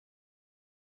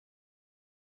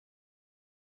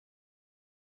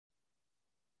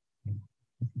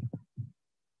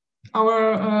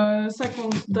our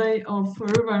second day of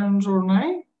river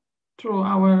journey through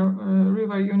our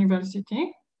river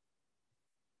university.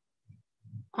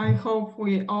 I hope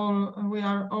we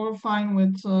are all fine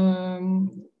with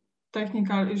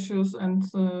technical issues and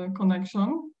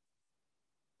connection.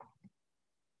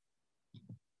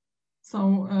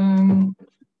 So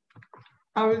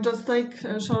I will just take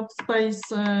a short space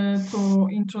to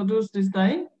introduce this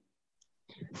day,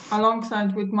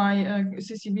 alongside with my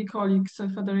CCB colleagues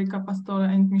Federica Pastore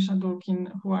and Misha Durkin,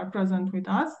 who are present with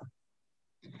us.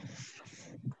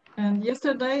 And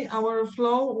yesterday, our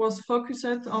flow was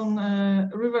focused on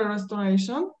river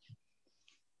restoration,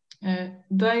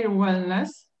 their wellness,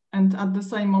 and at the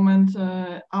same moment,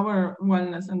 our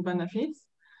wellness and benefits,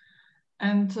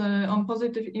 and on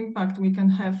positive impact we can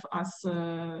have as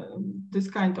this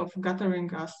kind of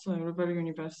gathering as River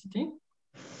University.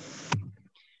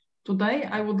 Today,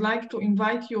 I would like to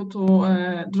invite you to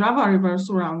Drava River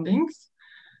surroundings,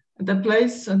 the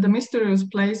place, the mysterious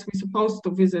place we're supposed to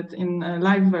visit in a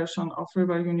live version of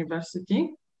River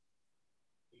University.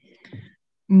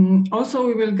 Also,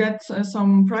 we will get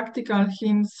some practical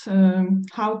hints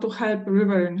how to help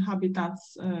riverine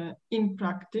habitats in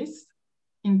practice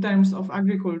in terms of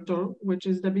agriculture, which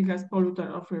is the biggest polluter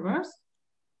of rivers.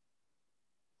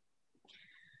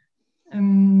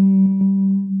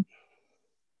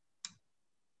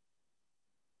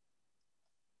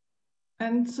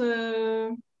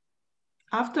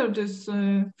 After this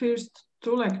first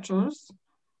two lectures,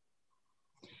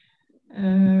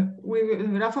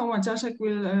 Rafał Maciaszek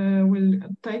will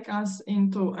take us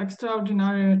into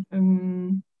extraordinary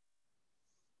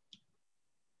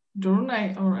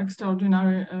journey or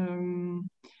extraordinary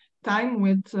time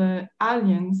with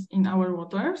aliens in our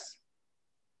waters.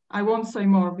 I won't say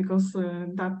more because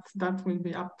that will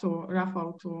be up to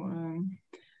Rafał to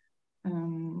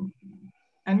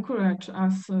encourage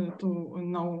us to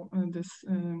know this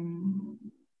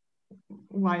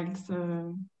wild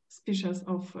species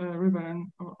of river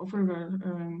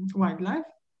wildlife.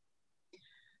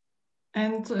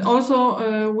 And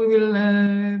also we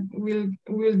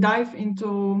will dive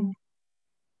into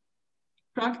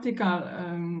practical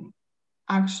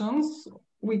actions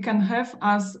we can have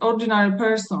as ordinary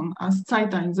person, as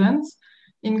Zeiteinsatz,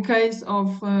 in case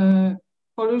of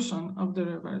pollution of the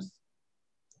rivers.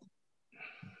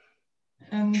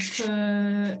 And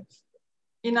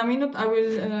in a minute, I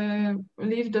will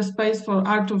leave the space for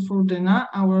Artur Furdyna,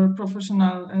 our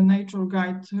professional nature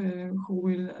guide, who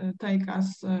will take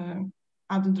us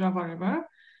at the Drava River.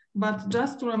 But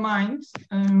just to remind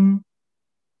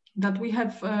that we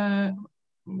have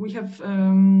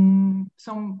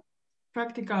some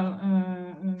practical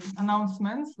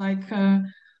announcements, like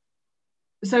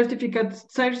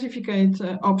certificate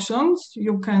options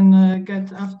you can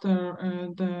get after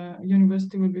the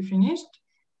university will be finished.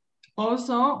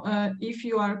 Also, if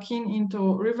you are keen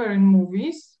into riverine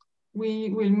movies,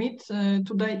 we will meet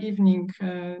today evening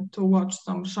to watch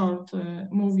some short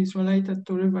movies related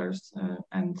to rivers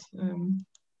and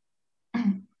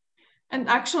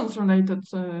actions related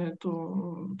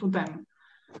to them,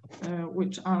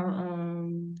 which are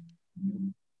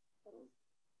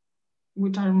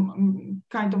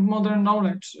kind of modern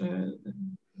knowledge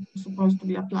supposed to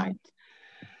be applied.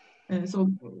 So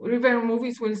river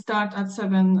movies will start at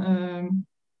 7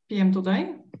 p.m.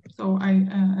 today, so I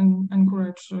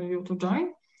encourage you to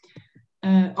join.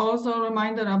 Also a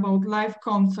reminder about live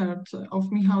concert of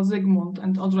Michał Zygmunt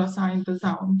and Odra Sign the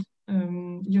Sound.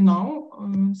 You know,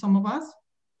 some of us,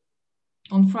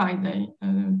 on Friday,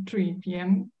 3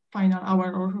 p.m., final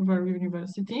hour of River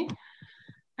University.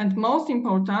 And most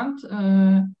important,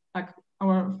 like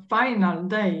our final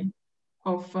day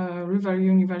of River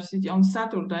University on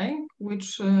Saturday,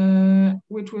 which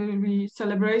will be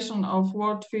celebration of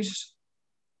World Fish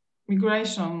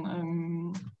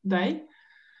Migration Day.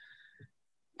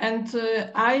 And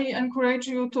I encourage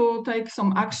you to take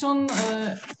some action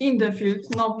in the field,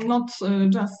 not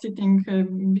just sitting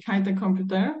behind the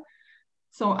computer.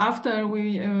 So after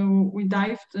we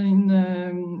dived in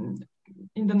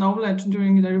the knowledge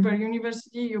during the River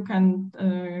University, you can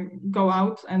go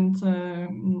out and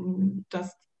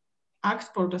just act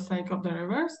for the sake of the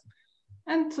rivers,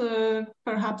 and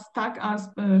perhaps tag us,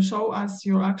 show us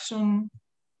your action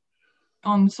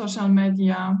on social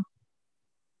media.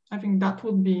 I think that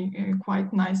would be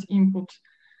quite nice input,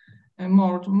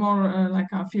 more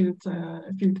like a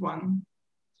field one.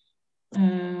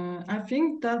 I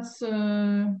think that's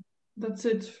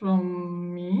it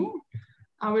from me.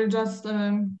 I will just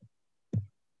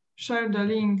share the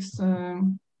links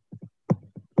to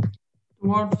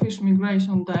World Fish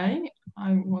Migration Day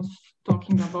I was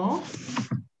talking about.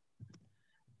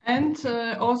 And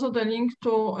also the link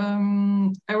to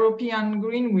European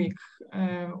Green Week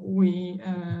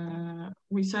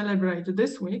we celebrate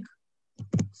this week.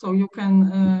 So you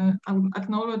can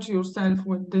acknowledge yourself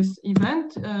with this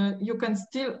event. You can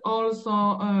still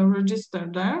also register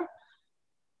there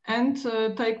and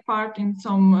take part in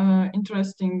some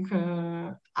interesting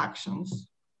actions.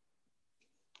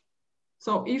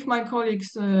 So if my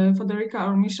colleagues Federica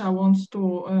or Misha wants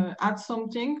to add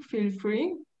something, feel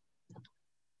free.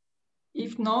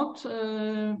 If not,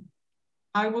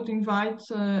 I would invite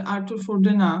Artur for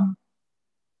dinner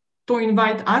to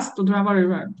invite us to Drava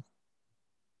River.